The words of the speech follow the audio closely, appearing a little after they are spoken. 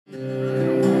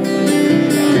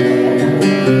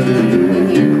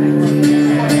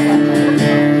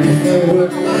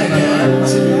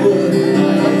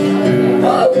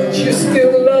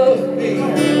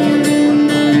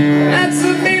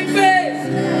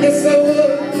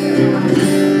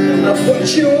Put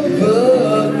you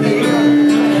above me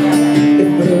in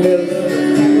the middle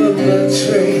of my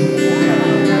train,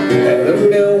 and the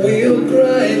mill wheel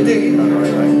grinding.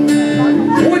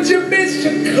 Would you miss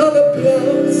your color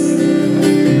blouse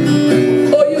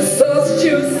or your sauce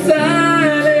juice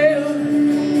salad?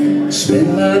 Spend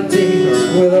my days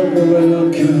with a woman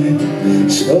unkind,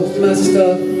 smoked my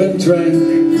stuff and drank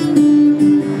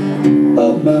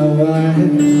all my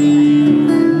wine.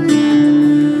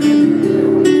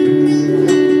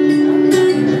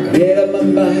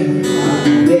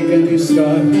 Make a new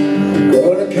start,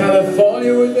 go to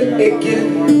California with an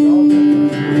aching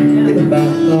in my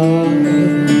heart.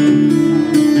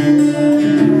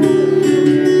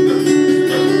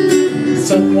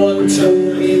 Someone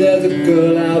told me there's a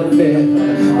girl out there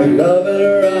with love in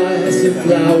her eyes and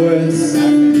flowers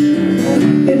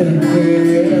in her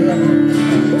hair.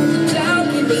 I'll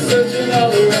keep searching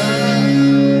all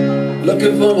around,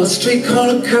 looking for my street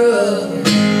corner girl.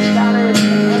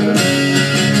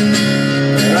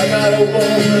 I got a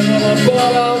woman on my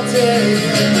ball all day.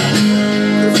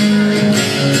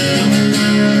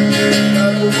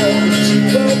 Got a woman, she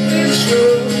won't be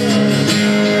true.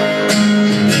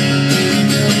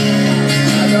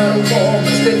 I got a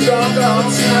woman, stay drunk all the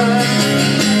time.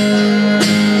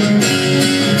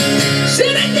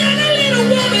 Should I get a little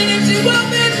woman if she won't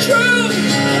be true?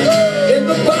 In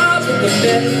the bars with the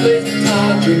men who play guitar,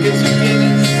 drinking chicken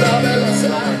and strawberry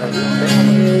cider.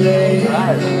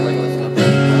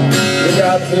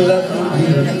 Got to love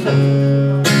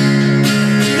me.